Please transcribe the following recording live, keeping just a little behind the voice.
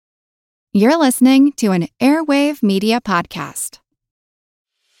You're listening to an Airwave Media Podcast.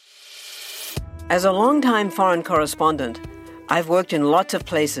 As a longtime foreign correspondent, I've worked in lots of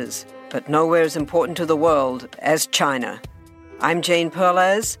places, but nowhere as important to the world as China. I'm Jane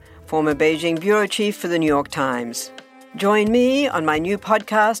Perlez, former Beijing bureau chief for the New York Times. Join me on my new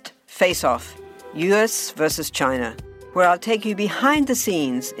podcast, Face Off, U.S. versus China, where I'll take you behind the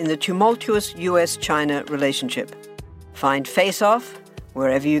scenes in the tumultuous U.S.-China relationship. Find Face Off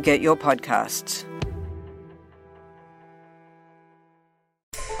wherever you get your podcasts.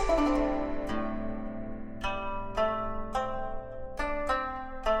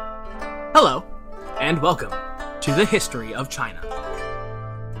 Hello, and welcome to the History of China.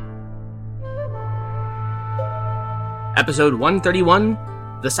 Episode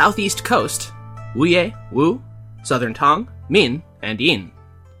 131, The Southeast Coast, WuYüe, Wu, Southern Tang, Min, and Yin.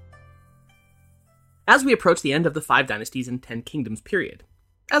 As we approach the end of the Five Dynasties and Ten Kingdoms period,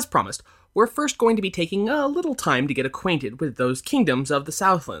 as promised, we're first going to be taking a little time to get acquainted with those kingdoms of the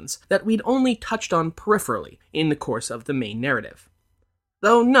Southlands that we'd only touched on peripherally in the course of the main narrative.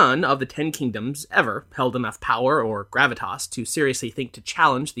 Though none of the 10 kingdoms ever held enough power or gravitas to seriously think to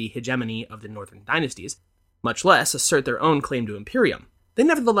challenge the hegemony of the northern dynasties, much less assert their own claim to imperium, they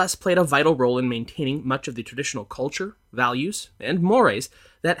nevertheless played a vital role in maintaining much of the traditional culture, values, and mores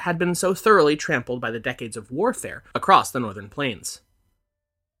that had been so thoroughly trampled by the decades of warfare across the northern plains.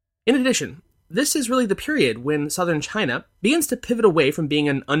 In addition, this is really the period when southern China begins to pivot away from being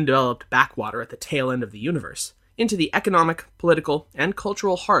an undeveloped backwater at the tail end of the universe into the economic, political, and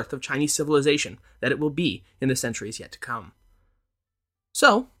cultural hearth of Chinese civilization that it will be in the centuries yet to come.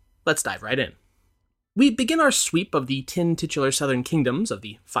 So, let's dive right in. We begin our sweep of the 10 titular southern kingdoms of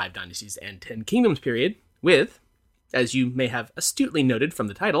the Five Dynasties and 10 Kingdoms period with, as you may have astutely noted from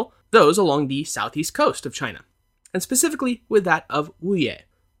the title, those along the southeast coast of China, and specifically with that of WuYüe,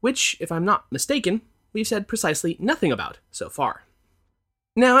 which, if I'm not mistaken, we've said precisely nothing about so far.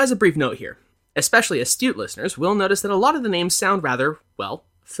 Now, as a brief note here, especially astute listeners will notice that a lot of the names sound rather, well,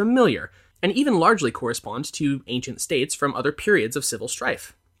 familiar, and even largely correspond to ancient states from other periods of civil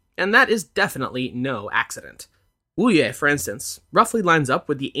strife. And that is definitely no accident. WuYüe, for instance, roughly lines up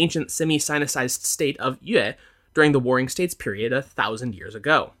with the ancient semi-Sinicized state of Yue during the Warring States period 1,000 years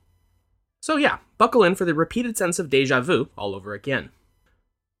ago. So yeah, buckle in for the repeated sense of déjà vu all over again.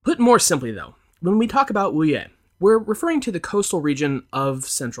 Put more simply though, when we talk about WuYüe, we're referring to the coastal region of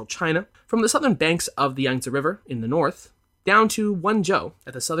central China, from the southern banks of the Yangtze River in the north, down to Wenzhou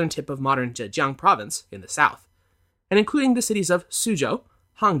at the southern tip of modern Zhejiang province in the south, and including the cities of Suzhou,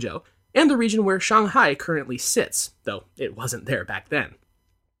 Hangzhou, and the region where Shanghai currently sits, though it wasn't there back then.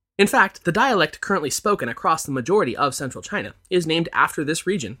 In fact, the dialect currently spoken across the majority of central China is named after this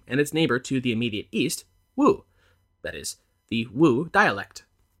region and its neighbor to the immediate east, Wu, that is, the Wu dialect.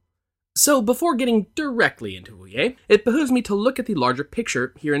 So before getting directly into WuYüe, it behooves me to look at the larger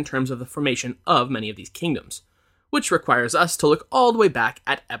picture here in terms of the formation of many of these kingdoms, which requires us to look all the way back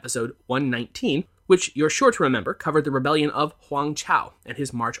at episode 119, which you're sure to remember covered the rebellion of Huang Chao and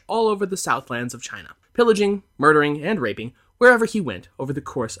his march all over the southlands of China, pillaging, murdering, and raping wherever he went over the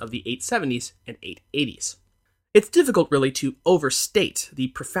course of the 870s and 880s. It's difficult really to overstate the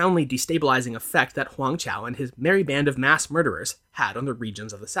profoundly destabilizing effect that Huang Chao and his merry band of mass murderers had on the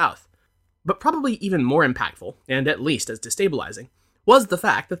regions of the south. But probably even more impactful, and at least as destabilizing, was the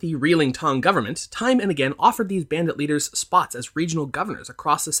fact that the reeling Tang government time and again offered these bandit leaders spots as regional governors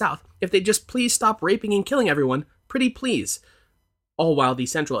across the south if they'd just please stop raping and killing everyone, pretty please. All while the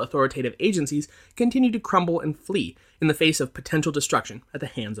central authoritative agencies continued to crumble and flee in the face of potential destruction at the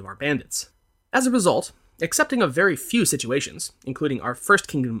hands of our bandits. As a result, excepting a very few situations, including our first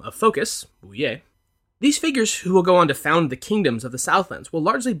kingdom of focus, WuYüe, these figures who will go on to found the kingdoms of the Southlands will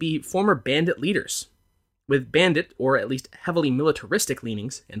largely be former bandit leaders, with bandit or at least heavily militaristic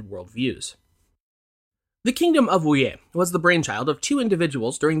leanings and worldviews. The kingdom of WuYüe was the brainchild of two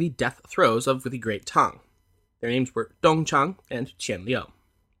individuals during the death throes of the Great Tang. Their names were Dongchang and Qianliu.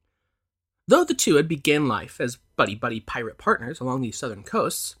 Though the two had began life as buddy-buddy pirate partners along the southern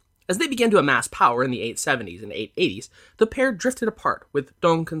coasts, as they began to amass power in the 870s and 880s, the pair drifted apart, with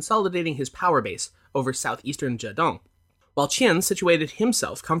Dong consolidating his power base over southeastern Zhejiang, while Qian situated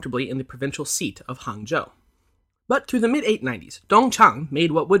himself comfortably in the provincial seat of Hangzhou. But through the mid-890s, Dongchang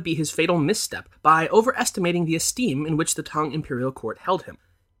made what would be his fatal misstep by overestimating the esteem in which the Tang imperial court held him.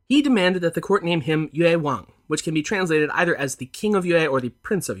 He demanded that the court name him Yue Wang, which can be translated either as the King of Yue or the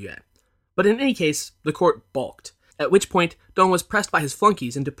Prince of Yue. But in any case, the court balked, at which point Dong was pressed by his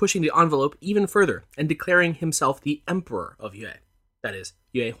flunkies into pushing the envelope even further and declaring himself the Emperor of Yue, that is,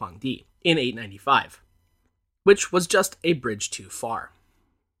 Yue Huangdi, in 895, which was just a bridge too far.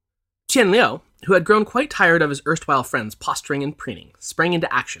 Qian Liu, who had grown quite tired of his erstwhile friends posturing and preening, sprang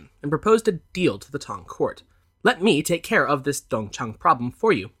into action and proposed a deal to the Tang court. "Let me take care of this Dongcheng problem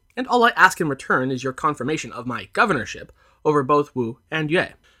for you, and all I ask in return is your confirmation of my governorship over both Wu and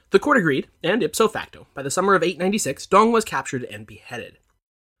Yue." The court agreed, and ipso facto, by the summer of 896, Dong was captured and beheaded.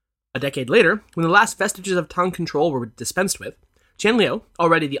 A decade later, when the last vestiges of Tang control were dispensed with, Qian Liu,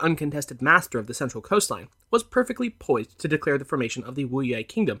 already the uncontested master of the central coastline, was perfectly poised to declare the formation of the WuYüe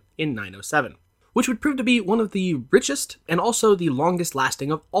kingdom in 907, which would prove to be one of the richest and also the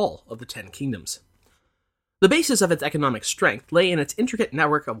longest-lasting of all of the 10 kingdoms. The basis of its economic strength lay in its intricate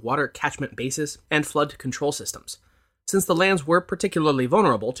network of water catchment bases and flood control systems, since the lands were particularly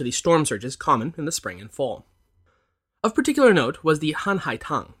vulnerable to the storm surges common in the spring and fall. Of particular note was the Hanhai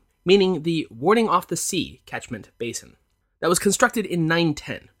Tang, meaning the warding off the sea catchment basin, that was constructed in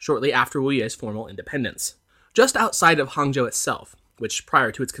 910, shortly after WuYüe's formal independence. Just outside of Hangzhou itself, which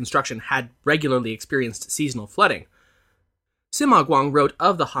prior to its construction had regularly experienced seasonal flooding, Sima Guang wrote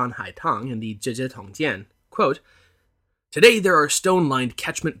of the Hanhai Tang in the Zhezhe Tongjian, quote, "Today there are stone-lined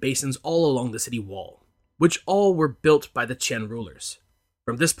catchment basins all along the city wall, which all were built by the Qian rulers.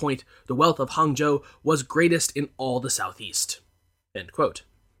 From this point, the wealth of Hangzhou was greatest in all the southeast." End quote.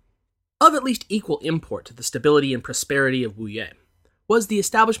 Of at least equal import to the stability and prosperity of WuYüe was the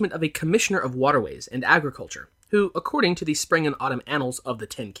establishment of a commissioner of waterways and agriculture, who, according to the spring and autumn annals of the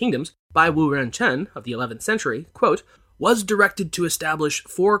 10 kingdoms by Wu Renchen of the 11th century, quote, "was directed to establish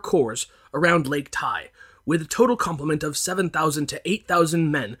 4 corps around Lake Tai, with a total complement of 7,000 to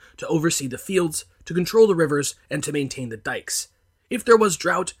 8,000 men to oversee the fields, to control the rivers, and to maintain the dikes. If there was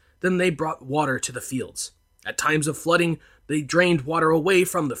drought, then they brought water to the fields. At times of flooding, they drained water away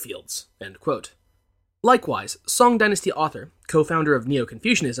from the fields." End quote. Likewise, Song Dynasty author, co-founder of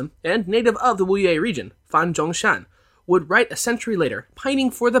Neo-Confucianism, and native of the WuYüe region, Fan Zhongshan, would write a century later,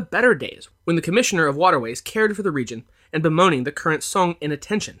 pining for the better days when the commissioner of waterways cared for the region and bemoaning the current Song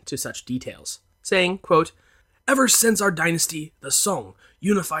inattention to such details, saying, quote, "Ever since our dynasty, the Song,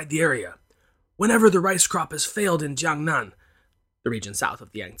 unified the area. Whenever the rice crop has failed in Jiangnan, the region south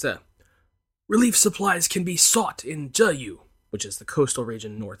of the Yangtze, relief supplies can be sought in WuYüe, which is the coastal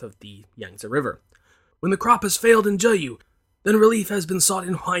region north of the Yangtze River. When the crop has failed in WuYüe, then relief has been sought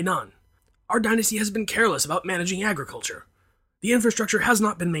in Huainan. Our dynasty has been careless about managing agriculture. The infrastructure has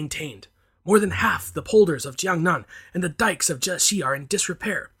not been maintained. More than half the polders of Jiangnan and the dikes of Zhexi are in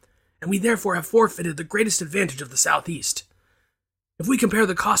disrepair, and we therefore have forfeited the greatest advantage of the southeast. If we compare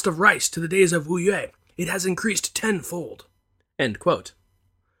the cost of rice to the days of WuYüe, it has increased 10-fold. End quote.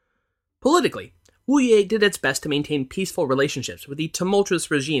 Politically, WuYüe did its best to maintain peaceful relationships with the tumultuous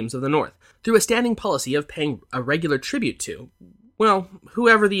regimes of the north through a standing policy of paying a regular tribute to, well,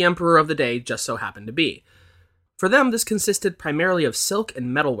 whoever the emperor of the day just so happened to be. For them, this consisted primarily of silk and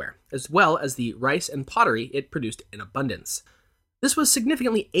metalware, as well as the rice and pottery it produced in abundance. This was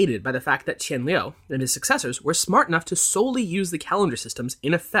significantly aided by the fact that Qian Liu and his successors were smart enough to solely use the calendar systems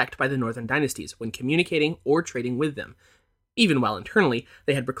in effect by the northern dynasties when communicating or trading with them, even while internally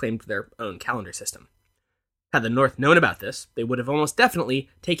they had proclaimed their own calendar system. Had the North known about this, they would have almost definitely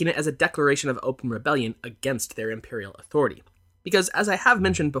taken it as a declaration of open rebellion against their imperial authority. Because, as I have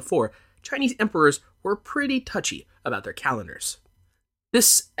mentioned before, Chinese emperors were pretty touchy about their calendars.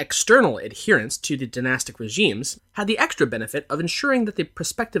 This external adherence to the dynastic regimes had the extra benefit of ensuring that the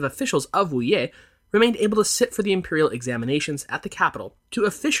prospective officials of WuYüe remained able to sit for the imperial examinations at the capital to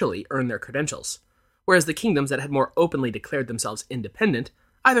officially earn their credentials, whereas the kingdoms that had more openly declared themselves independent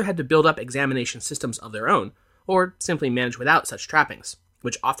either had to build up examination systems of their own, or simply manage without such trappings,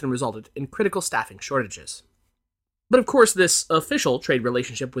 which often resulted in critical staffing shortages. But of course, this official trade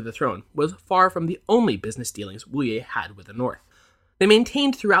relationship with the throne was far from the only business dealings WuYüe had with the north. They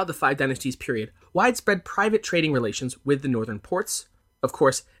maintained throughout the Five Dynasties period widespread private trading relations with the northern ports, of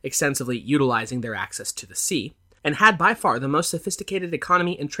course extensively utilizing their access to the sea, and had by far the most sophisticated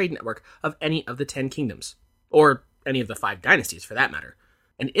economy and trade network of any of the 10 kingdoms, or any of the 5 dynasties for that matter,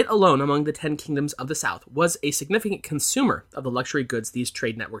 and it alone among the 10 kingdoms of the south was a significant consumer of the luxury goods these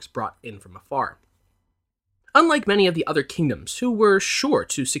trade networks brought in from afar. Unlike many of the other kingdoms, who were sure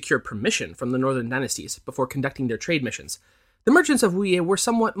to secure permission from the northern dynasties before conducting their trade missions, the merchants of WuYüe were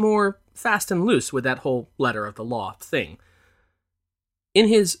somewhat more fast and loose with that whole letter of the law thing. In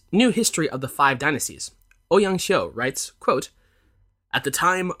his New History of the 5 Dynasties, Ouyang Xiu writes, quote, "At the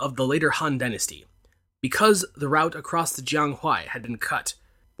time of the later Han Dynasty, because the route across the Jianghuai had been cut,"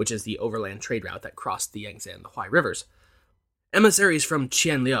 which is the overland trade route that crossed the Yangtze and the Huai rivers, "emissaries from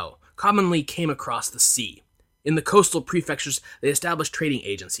Qian Liu commonly came across the sea. In the coastal prefectures, they established trading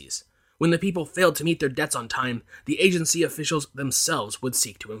agencies. When the people failed to meet their debts on time, the agency officials themselves would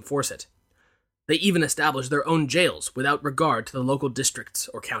seek to enforce it. They even established their own jails without regard to the local districts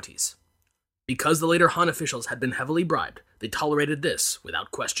or counties. Because the later Han officials had been heavily bribed, they tolerated this without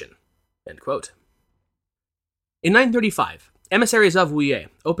question." End quote. In 935, emissaries of WuYüe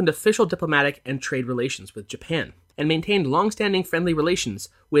opened official diplomatic and trade relations with Japan, and maintained long-standing friendly relations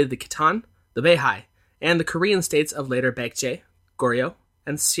with the Khitan, the Beihai, and the Korean states of later Baekje, Goryeo,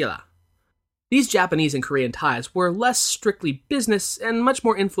 and Silla. These Japanese and Korean ties were less strictly business and much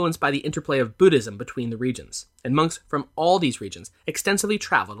more influenced by the interplay of Buddhism between the regions, and monks from all these regions extensively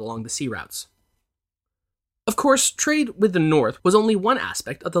traveled along the sea routes. Of course, trade with the north was only one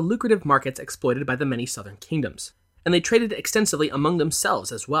aspect of the lucrative markets exploited by the many southern kingdoms, and they traded extensively among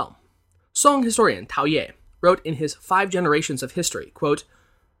themselves as well. Song historian Tao Ye wrote in his 5 Generations of History, quote,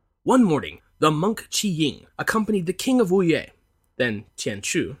 "One morning, the monk Qi Ying accompanied the king of WuYüe, then Qian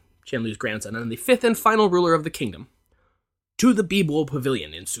Chu, Qianlu's grandson and the 5th and final ruler of the kingdom, to the Bibo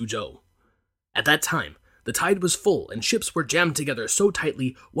Pavilion in Suzhou. At that time, the tide was full and ships were jammed together so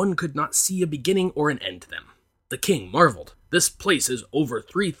tightly one could not see a beginning or an end to them. The king marveled. This place is over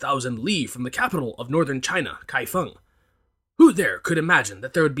 3,000 li from the capital of northern China, Kaifeng. Who there could imagine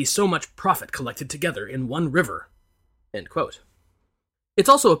that there would be so much profit collected together in one river?" End quote. It's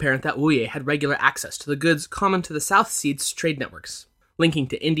also apparent that WuYüe had regular access to the goods common to the South Seas trade networks, linking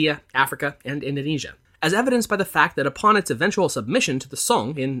to India, Africa, and Indonesia, as evidenced by the fact that upon its eventual submission to the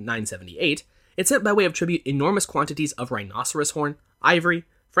Song in 978, it sent by way of tribute enormous quantities of rhinoceros horn, ivory,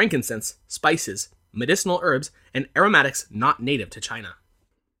 frankincense, spices, medicinal herbs, and aromatics not native to China.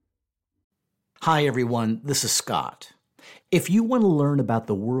 Hi everyone, this is Scott. If you want to learn about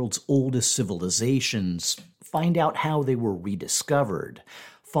the world's oldest civilizations, find out how they were rediscovered,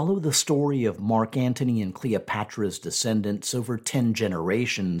 follow the story of Mark Antony and Cleopatra's descendants over 10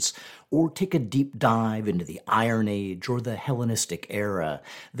 generations, or take a deep dive into the Iron Age or the Hellenistic era,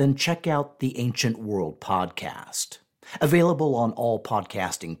 then check out the Ancient World podcast. Available on all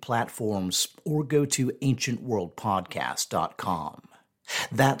podcasting platforms, or go to ancientworldpodcast.com.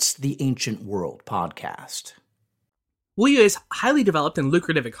 That's the Ancient World Podcast. WuYüe's highly developed and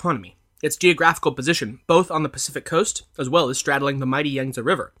lucrative economy, its geographical position both on the Pacific coast as well as straddling the mighty Yangtze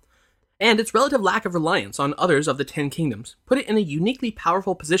River, and its relative lack of reliance on others of the 10 kingdoms put it in a uniquely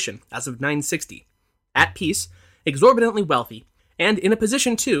powerful position as of 960, at peace, exorbitantly wealthy, and in a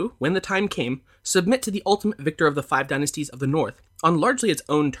position to, when the time came, submit to the ultimate victor of the 5 dynasties of the north on largely its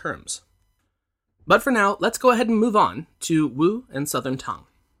own terms. But for now, let's go ahead and move on to Wu and Southern Tang.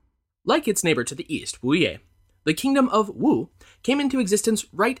 Like its neighbor to the east, WuYüe, the kingdom of Wu came into existence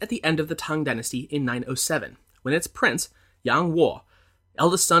right at the end of the Tang dynasty in 907, when its prince, Yangtze,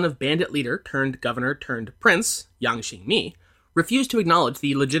 eldest son of bandit leader turned governor turned prince, Yang Xingmi, refused to acknowledge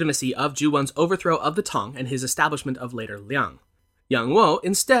the legitimacy of Zhuwan's overthrow of the Tang and his establishment of later Liang. Yangtze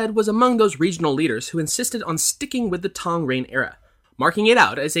instead was among those regional leaders who insisted on sticking with the Tang reign era, marking it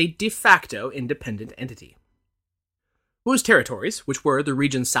out as a de facto independent entity. Wu's territories, which were the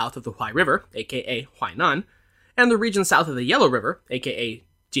region south of the Huai River, aka Huainan, and the region south of the Yellow River, aka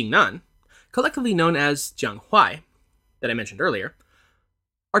Jingnan, collectively known as Jianghuai, that I mentioned earlier,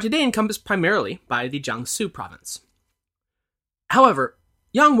 are today encompassed primarily by the Jiangsu province. However,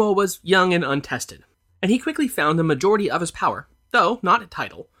 Yangtze was young and untested, and he quickly found the majority of his power, though not a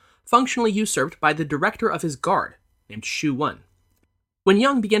title, functionally usurped by the director of his guard, named Shu Wen. When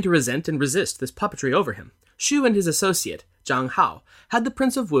Yang began to resent and resist this puppetry over him, Shu and his associate, Zhang Hao, had the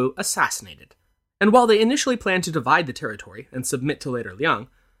Prince of Wu assassinated, and while they initially planned to divide the territory and submit to later Liang,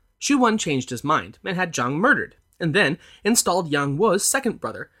 Shu Wen changed his mind and had Zhang murdered, and then installed Yang Wu's second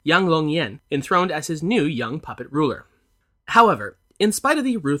brother, Yang Longyan, enthroned as his new young puppet ruler. However, in spite of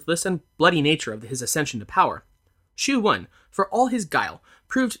the ruthless and bloody nature of his ascension to power, Shu Wen, for all his guile,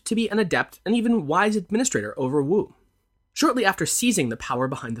 proved to be an adept and even wise administrator over Wu. Shortly after seizing the power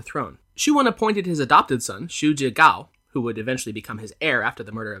behind the throne, Shu Wen appointed his adopted son, Shu Jigao, who would eventually become his heir after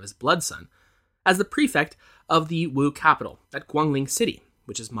the murder of his blood son, as the prefect of the Wu capital at Guangling City,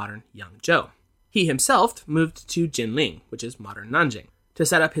 which is modern Yangzhou. He himself moved to Jinling, which is modern Nanjing, to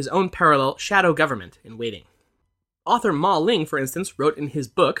set up his own parallel shadow government in waiting. Author Ma Ling, for instance, wrote in his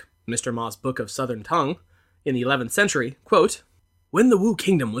book, Mr. Ma's Book of Southern Tang, in the 11th century, quote, "When the Wu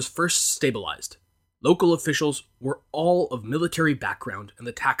kingdom was first stabilized, local officials were all of military background and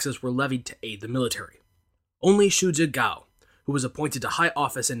the taxes were levied to aid the military. Only Shu Jigao, who was appointed to high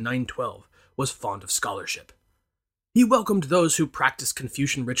office in 912, was fond of scholarship. He welcomed those who practiced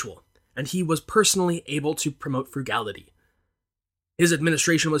Confucian ritual, and he was personally able to promote frugality. His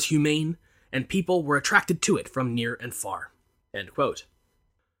administration was humane, and people were attracted to it from near and far." End quote.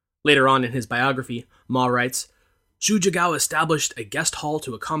 Later on in his biography, Ma writes, Xu Zhigao established a guest hall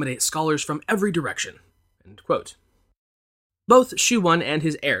to accommodate scholars from every direction. End quote. Both Xu Wen and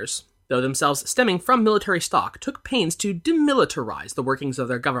his heirs, though themselves stemming from military stock, took pains to demilitarize the workings of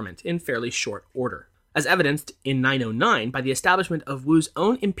their government in fairly short order, as evidenced in 909 by the establishment of Wu's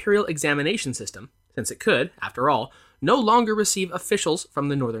own imperial examination system, since it could, after all, no longer receive officials from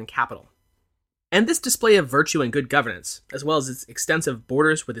the northern capital. And this display of virtue and good governance, as well as its extensive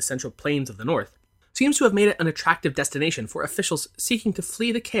borders with the central plains of the north, seems to have made it an attractive destination for officials seeking to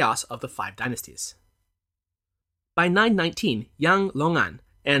flee the chaos of the five dynasties. By 919, Yang Longan,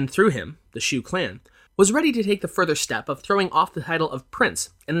 and through him, the Shu clan, was ready to take the further step of throwing off the title of prince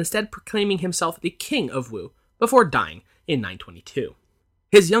and instead proclaiming himself the king of Wu before dying in 922.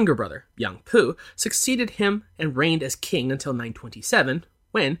 His younger brother, Yang Pu, succeeded him and reigned as king until 927,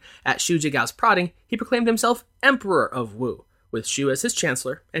 when, at Xu Zhigao's prodding, he proclaimed himself Emperor of Wu, with Xu as his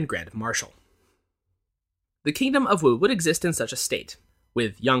chancellor and grand marshal. The kingdom of Wu would exist in such a state,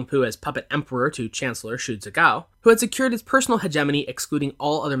 with Yang Pu as puppet emperor to Chancellor Xu Zhigao, who had secured his personal hegemony excluding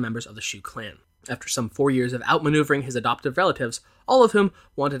all other members of the Shu clan, after some 4 years of outmaneuvering his adoptive relatives, all of whom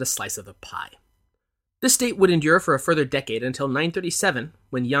wanted a slice of the pie. This state would endure for a further decade until 937,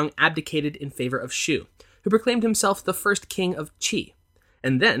 when Yang abdicated in favor of Xu, who proclaimed himself the first king of Qi,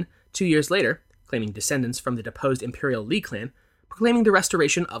 and then, 2 years later, claiming descendants from the deposed imperial Li clan, proclaiming the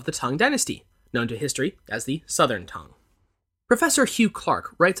restoration of the Tang dynasty, known to history as the Southern Tang. Professor Hugh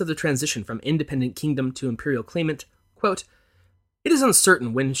Clark writes of the transition from independent kingdom to imperial claimant, quote, It is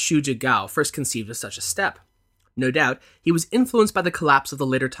uncertain when Xu Zhigao first conceived of such a step. No doubt, he was influenced by the collapse of the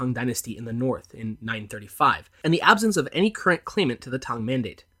later Tang dynasty in the north in 935, and the absence of any current claimant to the Tang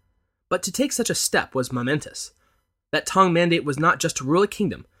mandate. But to take such a step was momentous. That Tang mandate was not just to rule a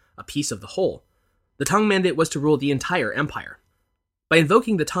kingdom, a piece of the whole. The Tang mandate was to rule the entire empire. By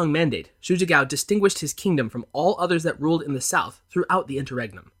invoking the Tang mandate, Xu Zhigao distinguished his kingdom from all others that ruled in the south throughout the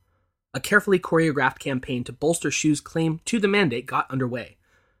interregnum. A carefully choreographed campaign to bolster Xu's claim to the mandate got underway.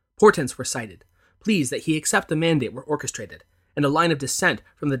 Portents were cited. Pleas that he accept the mandate were orchestrated, and a line of descent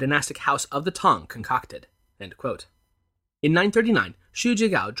from the dynastic house of the Tang concocted. End quote. In 939, Xu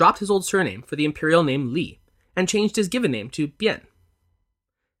Zhigao dropped his old surname for the imperial name Li, and changed his given name to Bian.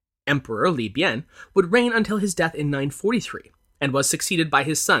 Emperor Li Bian would reign until his death in 943, and was succeeded by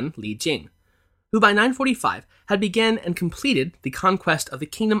his son Li Jing, who by 945 had begun and completed the conquest of the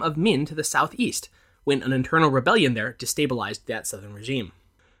kingdom of Min to the southeast, when an internal rebellion there destabilized that southern regime.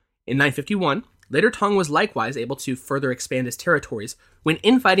 In 951, later Tang was likewise able to further expand his territories when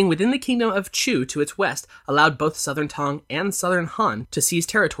infighting within the kingdom of Chu to its west allowed both Southern Tang and Southern Han to seize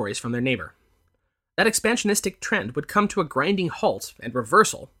territories from their neighbor. That expansionistic trend would come to a grinding halt and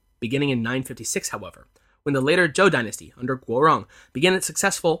reversal, beginning in 956, however, when the later Zhou dynasty under Guorong began its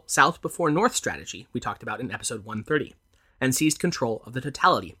successful south before north strategy we talked about in episode 130, and seized control of the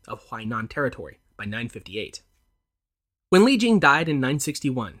totality of Huainan territory by 958. When Li Jing died in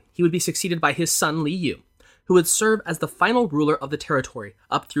 961, he would be succeeded by his son Li Yu, who would serve as the final ruler of the territory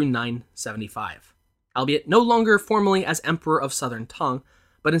up through 975, albeit no longer formally as Emperor of Southern Tang,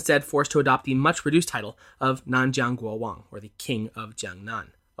 but instead forced to adopt the much-reduced title of Nanjiang Guowang, or the King of Jiangnan,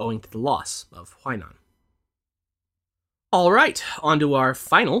 owing to the loss of Huainan. All right, on to our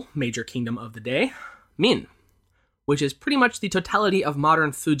final major kingdom of the day, Min, which is pretty much the totality of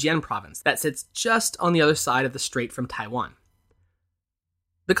modern Fujian province that sits just on the other side of the strait from Taiwan.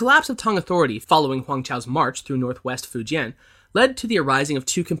 The collapse of Tang authority following Huang Chao's march through northwest Fujian led to the arising of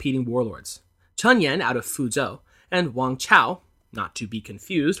two competing warlords, Chen Yan out of Fuzhou, and Wang Chao, not to be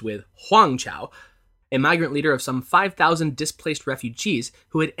confused with Huang Chao, a migrant leader of some 5,000 displaced refugees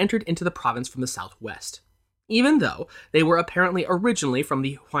who had entered into the province from the southwest, even though they were apparently originally from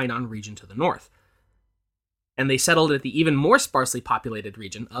the Huainan region to the north. And they settled at the even more sparsely populated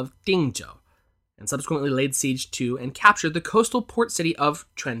region of Dingzhou, and subsequently laid siege to and captured the coastal port city of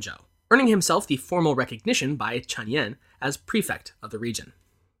Quanzhou, earning himself the formal recognition by Chen Yan as prefect of the region.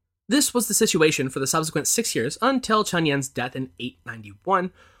 This was the situation for the subsequent 6 years until Chen Yan's death in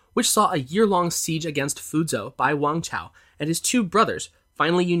 891, which saw a year-long siege against Fuzhou by Wang Chao and his two brothers,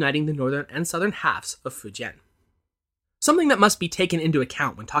 finally uniting the northern and southern halves of Fujian. Something that must be taken into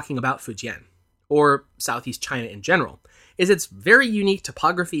account when talking about Fujian, or Southeast China in general, is its very unique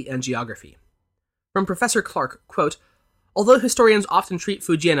topography and geography. From Professor Clark, quote, Although historians often treat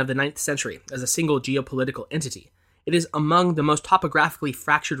Fujian of the 9th century as a single geopolitical entity, it is among the most topographically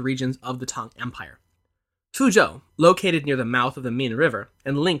fractured regions of the Tang Empire. Fuzhou, located near the mouth of the Min River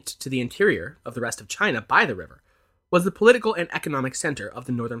and linked to the interior of the rest of China by the river, was the political and economic center of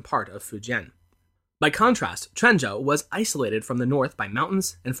the northern part of Fujian. By contrast, Quanzhou was isolated from the north by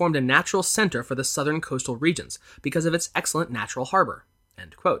mountains and formed a natural center for the southern coastal regions because of its excellent natural harbor.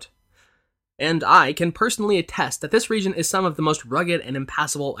 End quote. And I can personally attest that this region is some of the most rugged and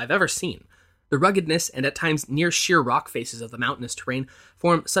impassable I've ever seen. The ruggedness and at times near sheer rock faces of the mountainous terrain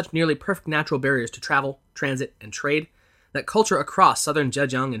form such nearly perfect natural barriers to travel, transit, and trade that culture across southern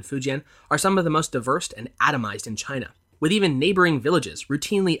Zhejiang and Fujian are some of the most diverse and atomized in China, with even neighboring villages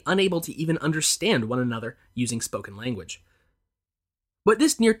routinely unable to even understand one another using spoken language. But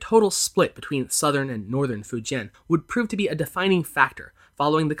this near-total split between southern and northern Fujian would prove to be a defining factor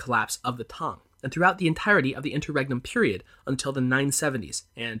following the collapse of the Tang, and throughout the entirety of the interregnum period until the 970s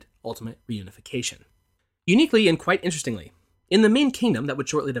and ultimate reunification. Uniquely and quite interestingly, in the main kingdom that would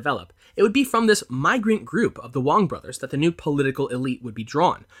shortly develop, it would be from this migrant group of the Wang brothers that the new political elite would be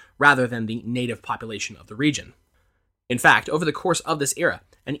drawn, rather than the native population of the region. In fact, over the course of this era,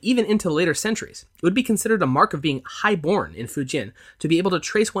 and even into later centuries, it would be considered a mark of being high-born in Fujian to be able to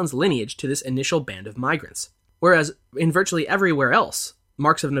trace one's lineage to this initial band of migrants, whereas in virtually everywhere else,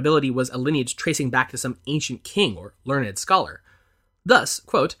 marks of nobility was a lineage tracing back to some ancient king or learned scholar. Thus,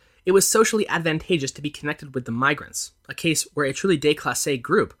 quote, it was socially advantageous to be connected with the migrants, a case where a truly déclassé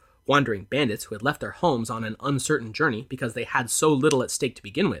group, wandering bandits who had left their homes on an uncertain journey because they had so little at stake to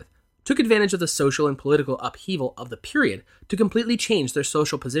begin with, took advantage of the social and political upheaval of the period to completely change their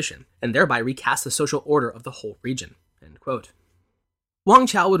social position, and thereby recast the social order of the whole region. End quote. Wang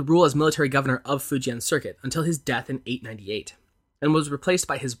Chao would rule as military governor of Fujian Circuit until his death in 898, and was replaced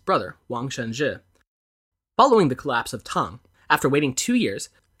by his brother, Wang Shenzhi. Following the collapse of Tang, after waiting 2 years,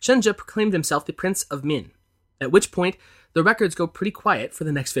 Shenzhi proclaimed himself the Prince of Min, at which point the records go pretty quiet for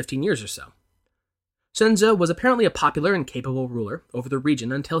the next 15 years or so. Shenzhi was apparently a popular and capable ruler over the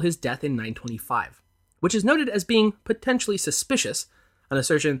region until his death in 925, which is noted as being potentially suspicious, an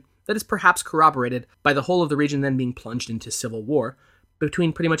assertion that is perhaps corroborated by the whole of the region then being plunged into civil war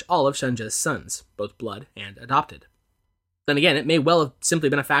between pretty much all of Shenzhi's sons, both blood and adopted. Then again, it may well have simply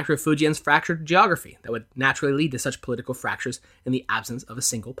been a factor of Fujian's fractured geography that would naturally lead to such political fractures in the absence of a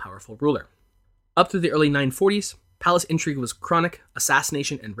single powerful ruler. Up through the early 940s, palace intrigue was chronic,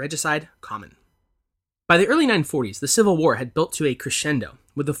 assassination and regicide common. By the early 940s, the civil war had built to a crescendo,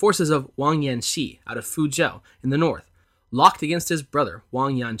 with the forces of Wang Yanxi out of Fuzhou in the north, locked against his brother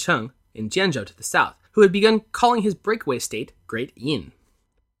Wang Yancheng in Jianzhou to the south, who had begun calling his breakaway state Great Yin.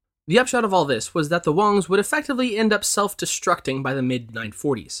 The upshot of all this was that the Wangs would effectively end up self-destructing by the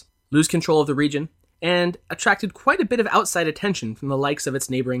mid-940s, lose control of the region, and attracted quite a bit of outside attention from the likes of its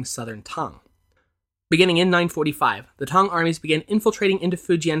neighboring Southern Tang. Beginning in 945, the Tang armies began infiltrating into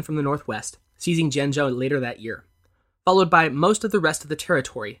Fujian from the northwest, seizing Jianzhou later that year, followed by most of the rest of the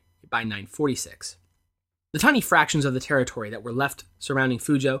territory by 946. The tiny fractions of the territory that were left surrounding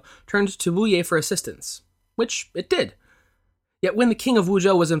Fuzhou turned to WuYüe for assistance, which it did. Yet when the king of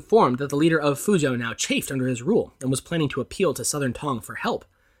Wuzhou was informed that the leader of Fuzhou now chafed under his rule and was planning to appeal to Southern Tang for help,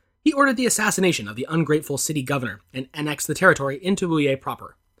 he ordered the assassination of the ungrateful city governor and annexed the territory into WuYüe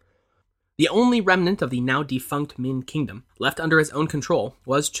proper. The only remnant of the now defunct Min kingdom left under his own control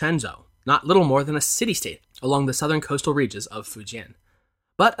was Quanzhou, not little more than a city-state along the southern coastal reaches of Fujian,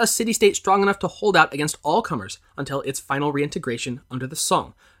 but a city-state strong enough to hold out against all comers until its final reintegration under the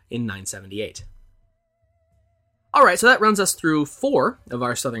Song in 978. Alright, so that runs us through 4 of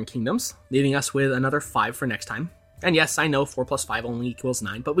our southern kingdoms, leaving us with another 5 for next time. And yes, I know 4 plus 5 only equals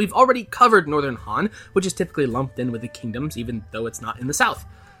 9, but we've already covered northern Han, which is typically lumped in with the kingdoms, even though it's not in the south.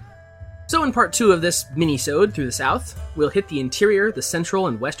 So in part 2 of this mini-sode through the south, we'll hit the interior, the central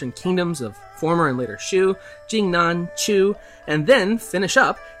and western kingdoms of former and later Shu, Jingnan, Chu, and then finish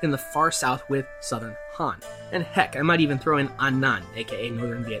up in the far south with southern Han. And heck, I might even throw in An Nan, aka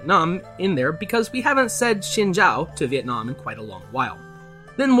northern Vietnam, in there because we haven't said Xinjiao to Vietnam in quite a long while.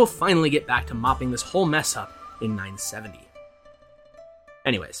 Then we'll finally get back to mopping this whole mess up in 970.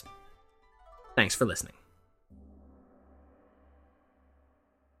 Anyways, thanks for listening.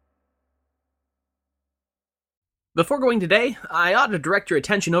 Before going today, I ought to direct your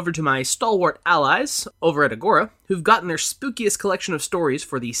attention over to my stalwart allies over at Agora, who've gotten their spookiest collection of stories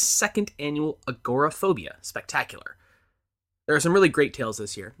for the 2nd annual Agoraphobia Spectacular. There are some really great tales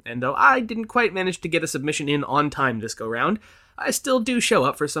this year, and though I didn't quite manage to get a submission in on time this go-round, I still do show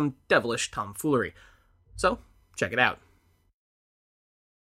up for some devilish tomfoolery. So, check it out.